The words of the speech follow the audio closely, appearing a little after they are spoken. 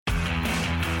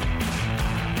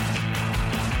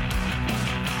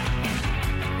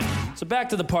back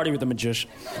to the party with the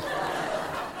magician.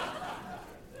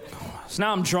 So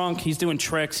now I'm drunk. He's doing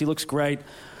tricks. He looks great.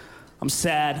 I'm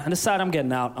sad. I decide I'm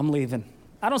getting out. I'm leaving.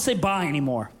 I don't say bye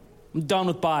anymore. I'm done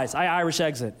with byes. I Irish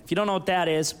exit. If you don't know what that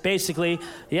is, basically,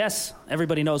 yes,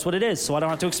 everybody knows what it is, so I don't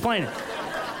have to explain it.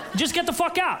 Just get the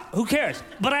fuck out. Who cares?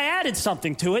 But I added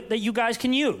something to it that you guys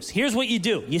can use. Here's what you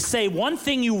do. You say one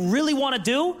thing you really want to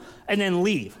do, and then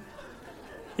leave.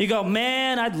 You go,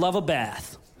 man, I'd love a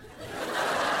bath.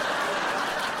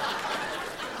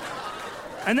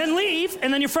 And then leave,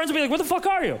 and then your friends will be like, where the fuck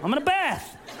are you? I'm in a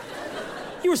bath.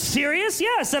 You were serious?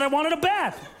 Yeah, I said I wanted a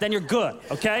bath. Then you're good,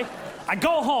 okay? I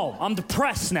go home. I'm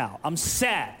depressed now. I'm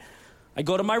sad. I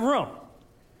go to my room.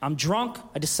 I'm drunk.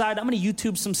 I decide I'm going to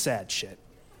YouTube some sad shit.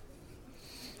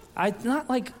 Not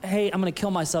like, hey, I'm going to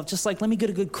kill myself. Just like, let me get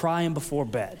a good cry in before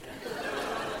bed.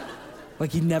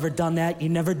 Like, you've never done that?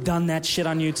 You've never done that shit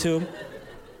on YouTube?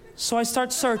 So I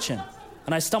start searching,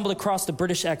 and I stumbled across the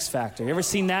British X Factor. You ever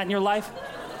seen that in your life?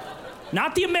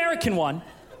 Not the American one.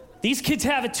 These kids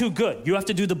have it too good. You have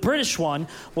to do the British one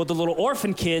with the little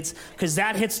orphan kids, because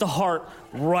that hits the heart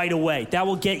right away. That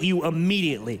will get you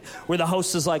immediately. Where the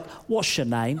host is like, what's your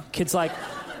name? Kid's like,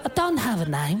 I don't have a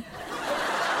name.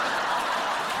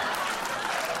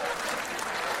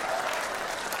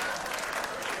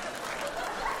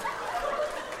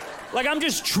 Like, I'm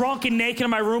just drunk and naked in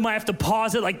my room. I have to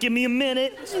pause it, like, give me a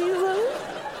minute.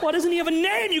 Why doesn't he have a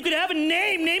name? You could have a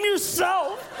name. Name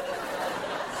yourself.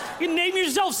 You can name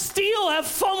yourself Steel. Have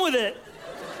fun with it.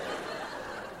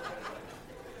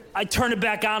 I turned it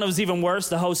back on. It was even worse.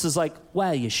 The host is like, where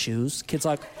are your shoes? Kid's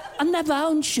like, I never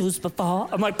owned shoes before.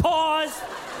 I'm like, pause.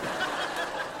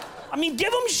 I mean,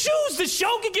 give him shoes. The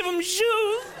show could give him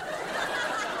shoes.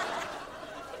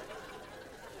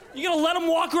 You gonna let him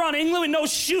walk around England with no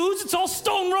shoes? It's all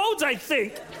stone roads, I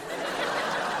think.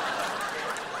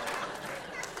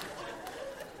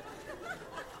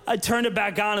 I turned it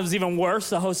back on. It was even worse.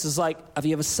 The host is like, have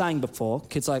you ever sang before?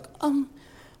 Kid's like,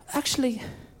 actually,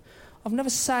 I've never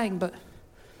sang, but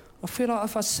I feel like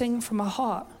if I sing from my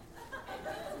heart,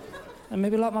 and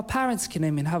maybe like my parents can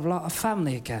hear me and have a lot of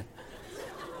family again.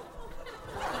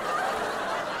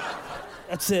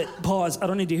 That's it. Pause. I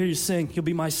don't need to hear you sing. You'll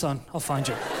be my son. I'll find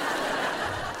you.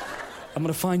 I'm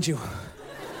gonna find you.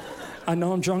 I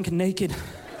know I'm drunk and naked,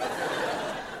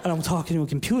 and I'm talking to a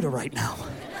computer right now.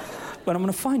 But I'm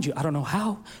gonna find you. I don't know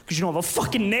how, because you don't have a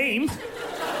fucking name.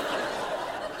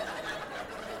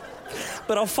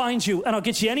 But I'll find you, and I'll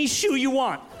get you any shoe you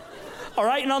want. All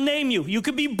right? And I'll name you. You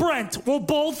could be Brent. We'll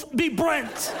both be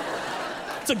Brent.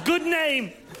 It's a good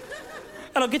name.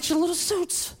 And I'll get you little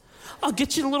suits. I'll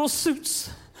get you little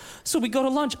suits. So we go to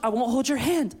lunch. I won't hold your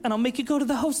hand, and I'll make you go to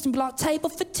the host and be like, table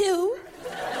for two.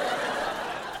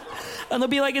 And they'll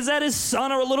be like, is that his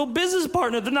son or a little business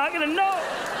partner? They're not gonna know.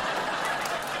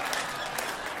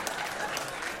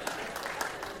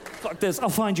 Fuck this, I'll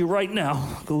find you right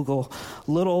now. Google,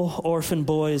 little orphan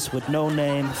boys with no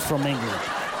name from England.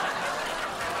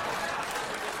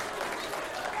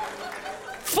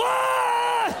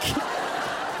 Fuck!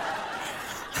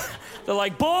 They're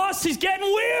like, boss, he's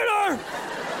getting weirder!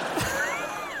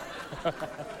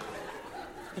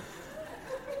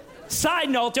 Side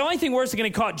note, the only thing worse than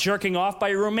getting caught jerking off by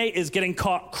your roommate is getting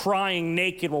caught crying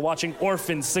naked while watching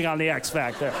orphans sing on the X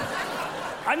Factor.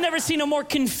 I've never seen a more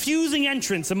confusing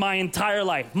entrance in my entire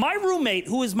life. My roommate,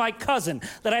 who is my cousin,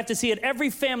 that I have to see at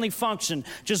every family function,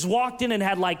 just walked in and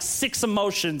had like 6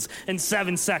 emotions in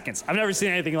 7 seconds. I've never seen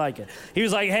anything like it. He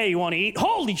was like, hey, you want to eat?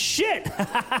 Holy shit!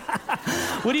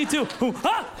 What do you do?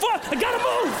 Ah, fuck, I gotta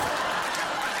move!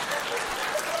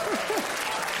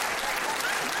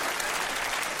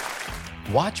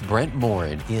 Watch Brent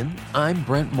Morin in I'm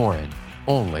Brent Morin,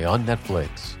 only on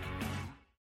Netflix.